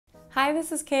Hi,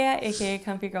 this is Kaya, aka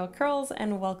Comfy Girl Curls,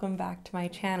 and welcome back to my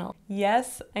channel.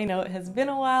 Yes, I know it has been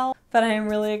a while, but I am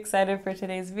really excited for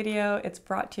today's video. It's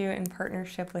brought to you in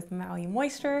partnership with Maui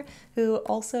Moisture, who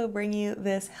also bring you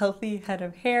this healthy head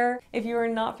of hair. If you are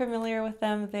not familiar with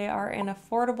them, they are an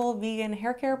affordable vegan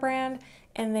hair care brand,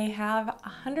 and they have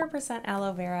 100%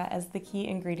 aloe vera as the key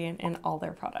ingredient in all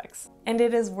their products. And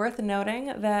it is worth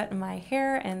noting that my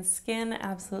hair and skin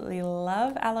absolutely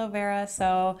love aloe vera,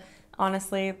 so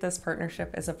honestly, this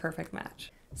partnership is a perfect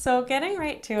match. So getting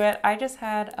right to it, I just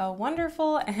had a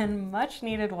wonderful and much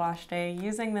needed wash day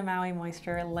using the Maui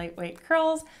Moisture Lightweight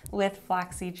Curls with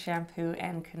Flaxseed shampoo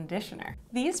and conditioner.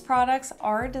 These products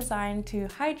are designed to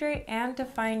hydrate and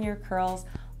define your curls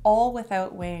all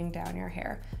without weighing down your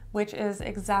hair, which is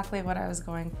exactly what I was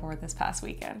going for this past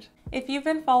weekend. If you've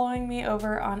been following me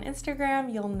over on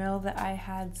Instagram, you'll know that I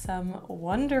had some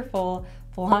wonderful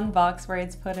blonde box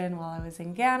braids put in while I was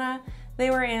in Ghana. They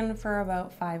were in for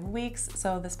about 5 weeks,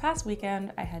 so this past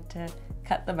weekend I had to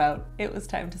cut them out. It was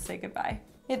time to say goodbye.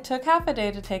 It took half a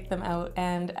day to take them out,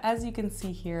 and as you can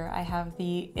see here, I have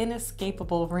the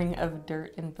inescapable ring of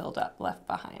dirt and buildup left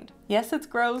behind. Yes, it's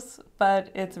gross, but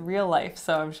it's real life,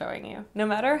 so I'm showing you. No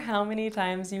matter how many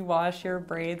times you wash your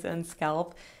braids and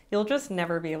scalp, you'll just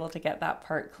never be able to get that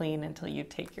part clean until you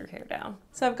take your hair down.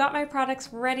 So I've got my products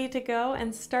ready to go,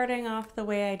 and starting off the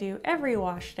way I do every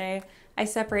wash day, I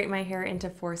separate my hair into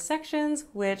 4 sections,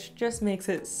 which just makes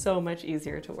it so much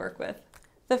easier to work with.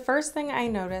 The first thing I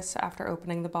noticed after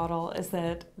opening the bottle is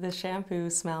that the shampoo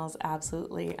smells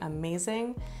absolutely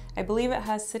amazing. I believe it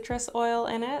has citrus oil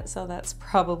in it, so that's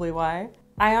probably why.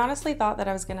 I honestly thought that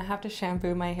I was gonna have to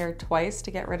shampoo my hair twice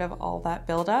to get rid of all that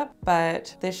buildup,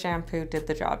 but this shampoo did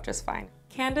the job just fine.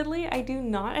 Candidly, I do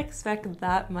not expect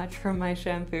that much from my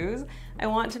shampoos. I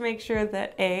want to make sure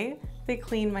that A, they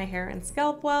clean my hair and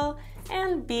scalp well,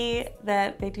 and B,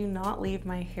 that they do not leave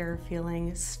my hair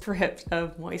feeling stripped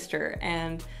of moisture,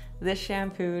 and this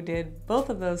shampoo did both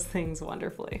of those things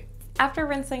wonderfully. After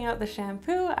rinsing out the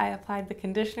shampoo, I applied the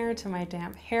conditioner to my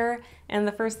damp hair, and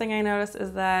the first thing I noticed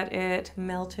is that it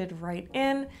melted right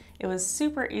in. It was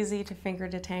super easy to finger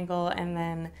detangle and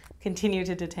then continue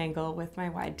to detangle with my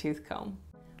wide tooth comb.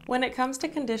 When it comes to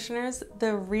conditioners,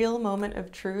 the real moment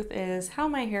of truth is how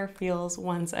my hair feels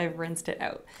once I've rinsed it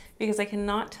out, because I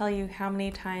cannot tell you how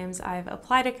many times I've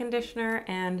applied a conditioner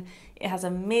and it has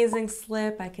amazing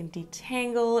slip, I can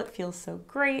detangle, it feels so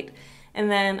great, and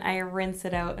then I rinse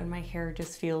it out and my hair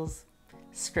just feels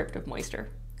stripped of moisture,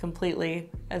 completely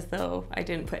as though I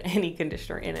didn't put any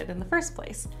conditioner in it in the first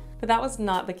place. But that was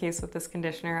not the case with this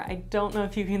conditioner. I don't know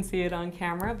if you can see it on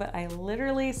camera, but I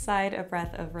literally sighed a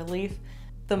breath of relief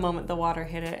the moment the water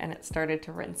hit it and it started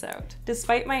to rinse out.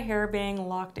 Despite my hair being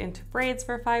locked into braids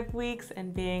for 5 weeks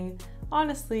and being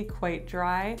honestly quite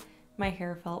dry, my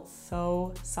hair felt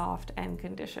so soft and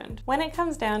conditioned. When it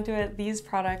comes down to it, these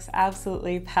products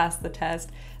absolutely passed the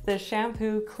test. The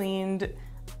shampoo cleaned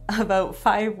about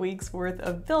 5 weeks worth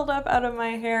of buildup out of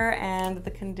my hair, and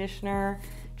the conditioner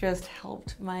just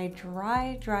helped my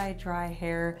dry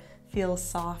hair feel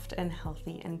soft and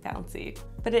healthy and bouncy.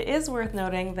 But it is worth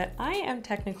noting that I am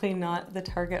technically not the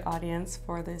target audience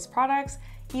for these products,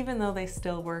 even though they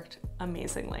still worked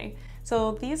amazingly.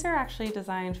 So these are actually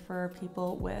designed for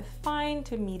people with fine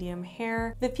to medium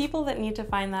hair, the people that need to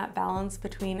find that balance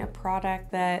between a product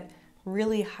that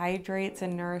really hydrates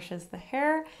and nourishes the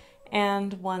hair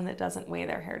and one that doesn't weigh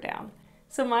their hair down.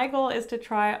 So my goal is to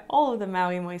try all of the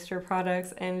Maui Moisture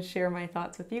products and share my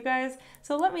thoughts with you guys,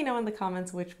 so let me know in the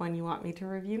comments which one you want me to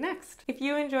review next. If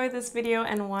you enjoyed this video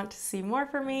and want to see more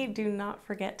from me, do not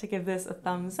forget to give this a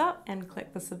thumbs up and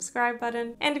click the subscribe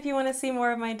button. And if you want to see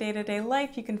more of my day-to-day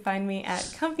life, you can find me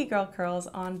at Comfy Girl Curls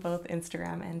on both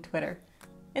Instagram and Twitter.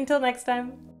 Until next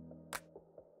time!